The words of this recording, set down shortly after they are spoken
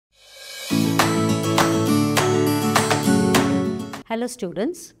Hello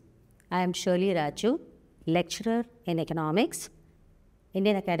students, I am Shirley Raju, lecturer in economics,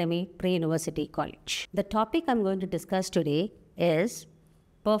 Indian Academy Pre-University College. The topic I am going to discuss today is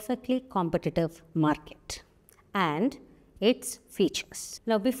perfectly competitive market and its features.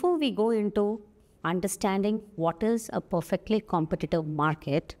 Now before we go into understanding what is a perfectly competitive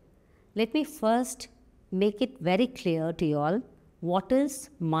market, let me first make it very clear to you all what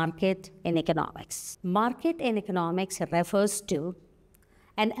is market in economics. Market in economics refers to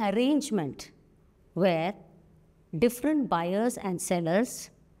an arrangement where different buyers and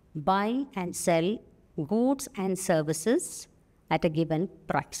sellers buy and sell goods and services at a given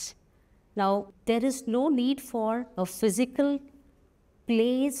price. Now, there is no need for a physical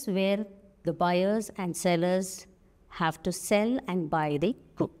place where the buyers and sellers have to sell and buy the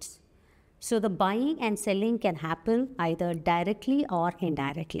goods. So the buying and selling can happen either directly or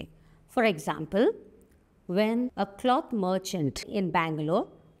indirectly. For example, when a cloth merchant in Bangalore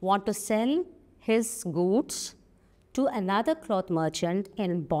wants to sell his goods to another cloth merchant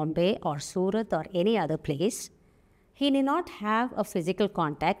in Bombay or Surat or any other place, he need not have a physical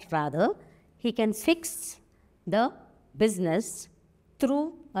contact. Rather, he can fix the business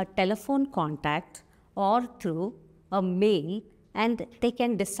through a telephone contact or through a mail, and they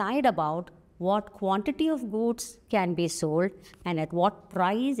can decide about what quantity of goods can be sold and at what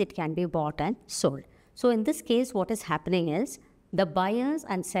price it can be bought and sold. So in this case, what is happening is the buyers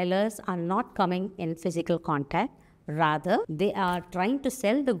and sellers are not coming in physical contact. Rather, they are trying to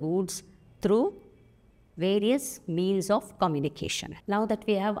sell the goods through various means of communication. Now that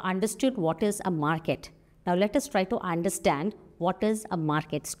we have understood what is a market, now let us try to understand what is a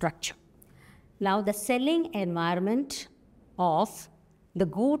market structure. Now the selling environment of the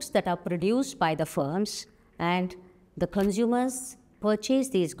goods that are produced by the firms and the consumers purchase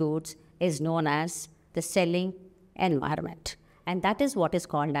these goods is known as the selling environment. And that is what is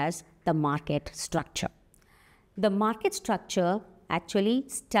called as the market structure. The market structure actually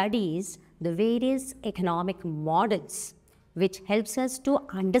studies the various economic models which helps us to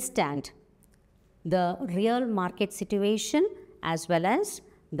understand the real market situation as well as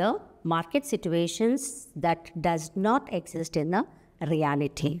the market situations that does not exist in the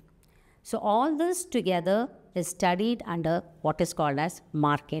reality. So all this together is studied under what is called as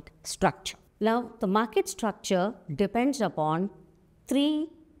market structure. Now the market structure depends upon three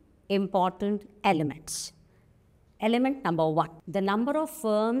important elements. Element number one, the number of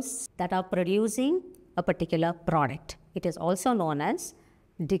firms that are producing a particular product. It is also known as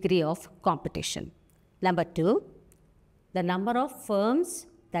degree of competition. Number two, the number of firms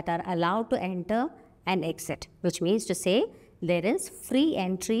that are allowed to enter and exit, which means to say there is free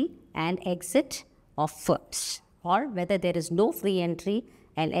entry and exit of firms, or whether there is no free entry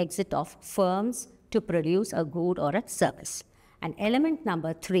and exit of firms to produce a good or a service. And element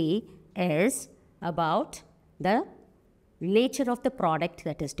number three is about the nature of the product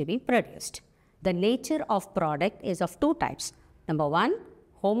that is to be produced. The nature of product is of two types. Number one,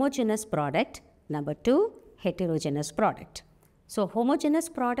 homogeneous product. Number two, heterogeneous product. So homogeneous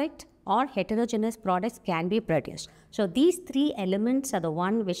product or heterogeneous products can be produced. So these three elements are the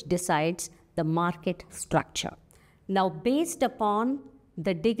one which decides the market structure. Now based upon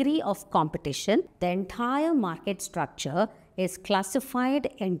the degree of competition, the entire market structure is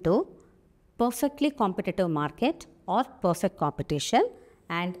classified into perfectly competitive market or perfect competition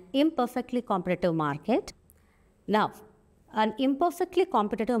and imperfectly competitive market. Now, an imperfectly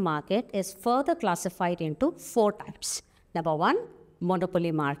competitive market is further classified into four types. Number one,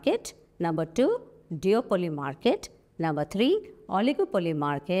 monopoly market. Number two, duopoly market. Number three, oligopoly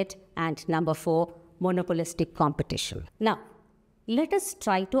market. And number four, monopolistic competition. Now, let us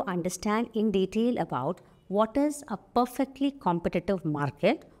try to understand in detail about what is a perfectly competitive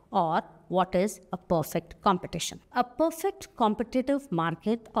market or what is a perfect competition. A perfect competitive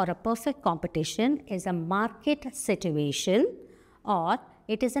market or a perfect competition is a market situation, or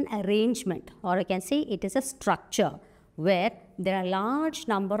it is an arrangement, or I can say it is a structure where there are large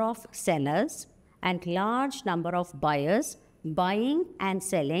number of sellers and large number of buyers buying and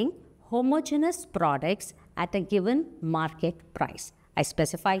selling homogeneous products at a given market price. I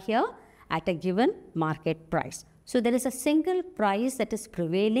specify here at a given market price. So there is a single price that is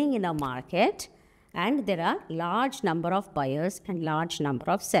prevailing in a market and there are large number of buyers and large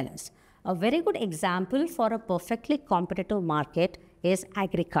number of sellers. A very good example for a perfectly competitive market is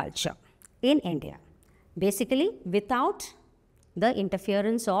agriculture in India. Basically, without the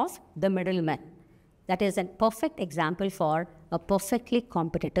interference of the middlemen. That is a perfect example for a perfectly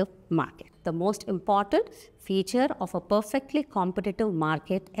competitive market. The most important feature of a perfectly competitive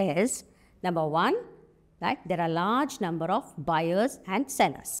market is, number one, right? There are large number of buyers and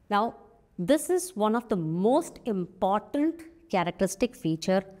sellers. Now, this is one of the most important characteristic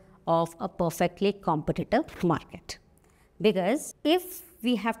feature of a perfectly competitive market. Because if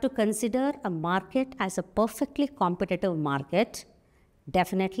we have to consider a market as a perfectly competitive market,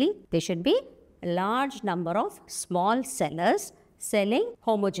 definitely there should be a large number of small sellers selling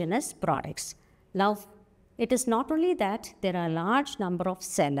homogeneous products. Now, it is not only that there are a large number of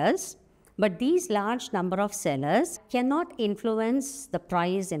sellers, but these large number of sellers cannot influence the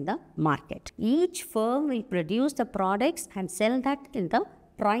price in the market. Each firm will produce the products and sell that in the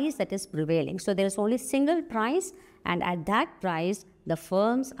price that is prevailing. So there is only single price, and at that price, the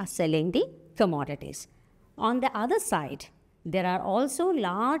firms are selling the commodities. On the other side, there are also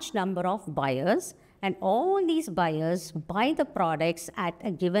large number of buyers, and all these buyers buy the products at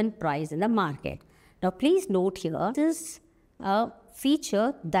a given price in the market. Now, please note here, this is a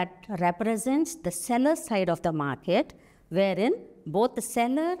feature that represents the seller side of the market, wherein both the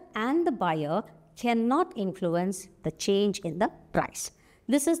seller and the buyer cannot influence the change in the price.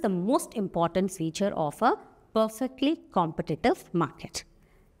 This is the most important feature of a perfectly competitive market.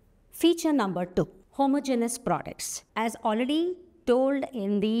 Feature number 2, homogeneous products. As already told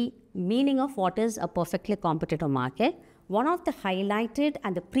in the meaning of what is a perfectly competitive market, one of the highlighted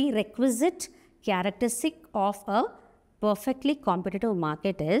and the prerequisite characteristic of a perfectly competitive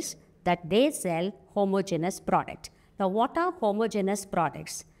market is that they sell homogeneous product. Now, what are homogeneous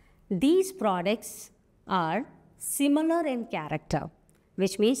products? These products are similar in character,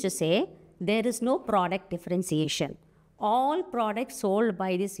 which means to say there is no product differentiation. All products sold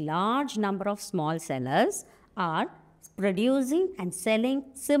by this large number of small sellers are producing and selling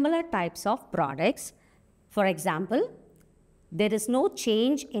similar types of products. For example, there is no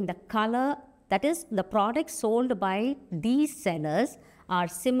change in the color. That is, the products sold by these sellers are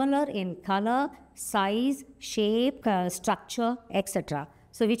similar in color, size, shape, structure, etc.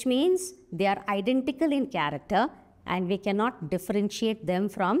 So, which means they are identical in character and we cannot differentiate them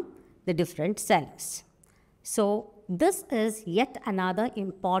from the different sellers. So, this is yet another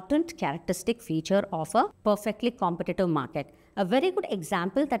important characteristic feature of a perfectly competitive market. A very good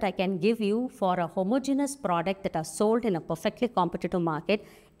example that I can give you for a homogeneous product that are sold in a perfectly competitive market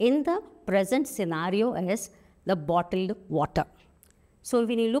in the present scenario is the bottled water. So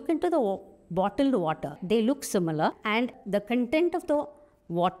when you look into the bottled water, they look similar and the content of the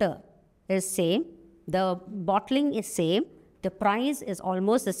water is same, the bottling is same, the price is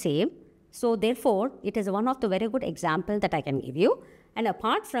almost the same. So therefore, it is one of the very good examples that I can give you. And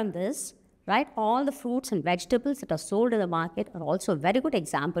apart from this, right, all the fruits and vegetables that are sold in the market are also a very good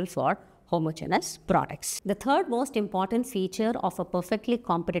example for homogeneous products. The third most important feature of a perfectly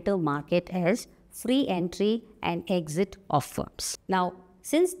competitive market is free entry and exit of firms. Now,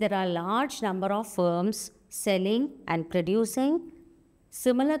 since there are a large number of firms selling and producing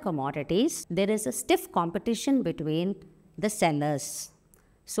similar commodities, there is a stiff competition between the sellers.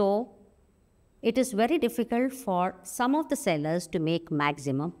 So, it is very difficult for some of the sellers to make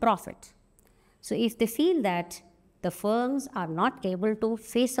maximum profit. So, if they feel that the firms are not able to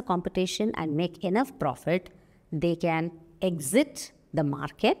face the competition and make enough profit, they can exit the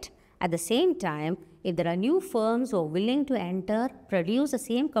market. At the same time, if there are new firms who are willing to enter, produce the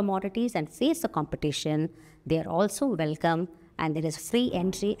same commodities and face the competition, they are also welcome and there is free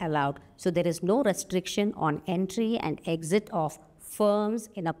entry allowed. So, there is no restriction on entry and exit of firms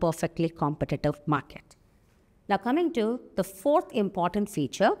in a perfectly competitive market. Now, coming to the fourth important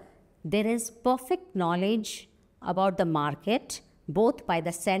feature, there is perfect knowledge about the market both by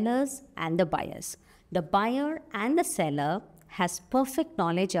the sellers and the buyers. The buyer and the seller has perfect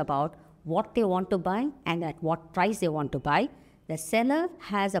knowledge about what they want to buy and at what price they want to buy. The seller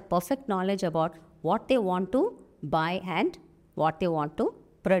has a perfect knowledge about what they want to buy and what they want to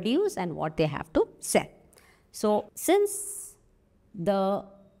produce and what they have to sell. So, since the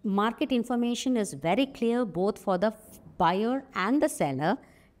market information is very clear both for the buyer and the seller,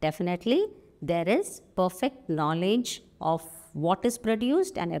 definitely there is perfect knowledge of what is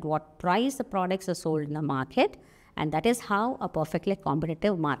produced and at what price the products are sold in the market, and that is how a perfectly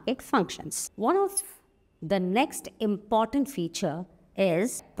competitive market functions. One of the next important feature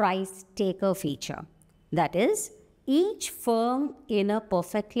is price taker feature. That is, each firm in a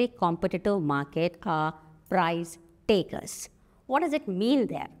perfectly competitive market are price takers. What does it mean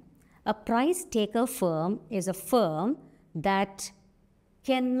there? A price taker firm is a firm that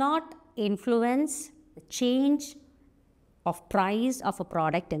cannot influence the change of price of a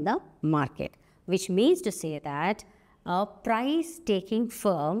product in the market, which means to say that a price taking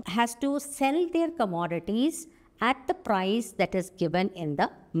firm has to sell their commodities at the price that is given in the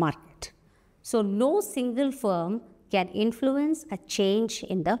market. So no single firm can influence a change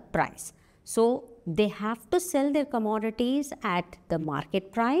in the price. So they have to sell their commodities at the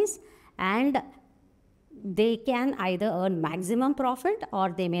market price, and they can either earn maximum profit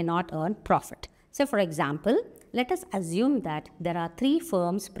or they may not earn profit. So for example, let us assume that there are 3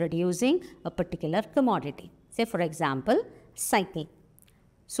 firms producing a particular commodity. Say for example, cycle.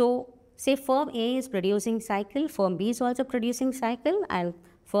 So say firm A is producing cycle, firm B is also producing cycle, and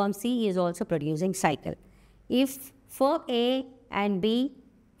firm C is also producing cycle. If firm A and B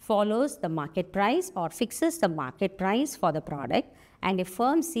follows the market price or fixes the market price for the product, and if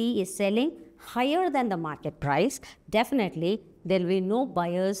firm C is selling higher than the market price, definitely there will be no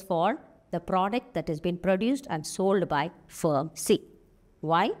buyers for the product that has been produced and sold by firm C.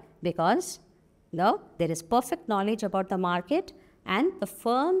 Why? Because there is perfect knowledge about the market, and the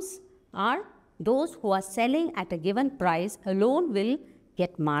firms are those who are selling at a given price alone will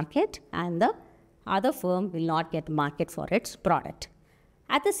get market, and the other firm will not get market for its product.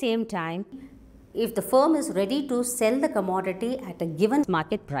 At the same time, if the firm is ready to sell the commodity at a given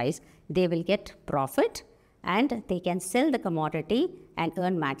market price, they will get profit and they can sell the commodity and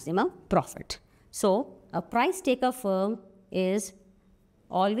earn maximum profit. So a price taker firm is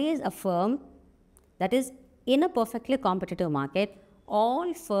always a firm that is in a perfectly competitive market.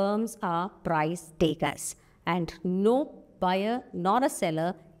 All firms are price takers, and no buyer nor a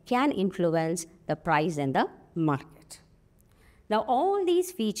seller can influence the price in the market. Now, all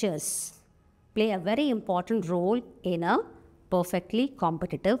these features play a very important role in a perfectly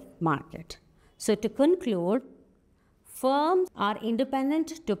competitive market. So, to conclude, firms are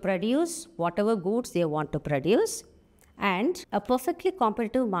independent to produce whatever goods they want to produce, and a perfectly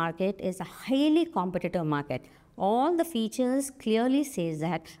competitive market is a highly competitive market. All the features clearly says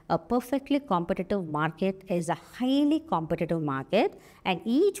that a perfectly competitive market is a highly competitive market, and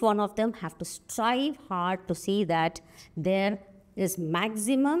each one of them have to strive hard to see that there is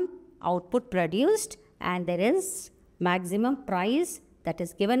maximum output produced and there is maximum price that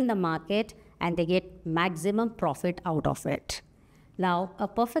is given in the market, and they get maximum profit out of it. Now, a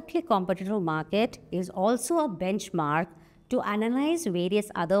perfectly competitive market is also a benchmark to analyze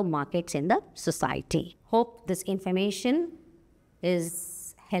various other markets in the society. Hope this information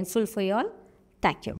is helpful for you all. Thank you.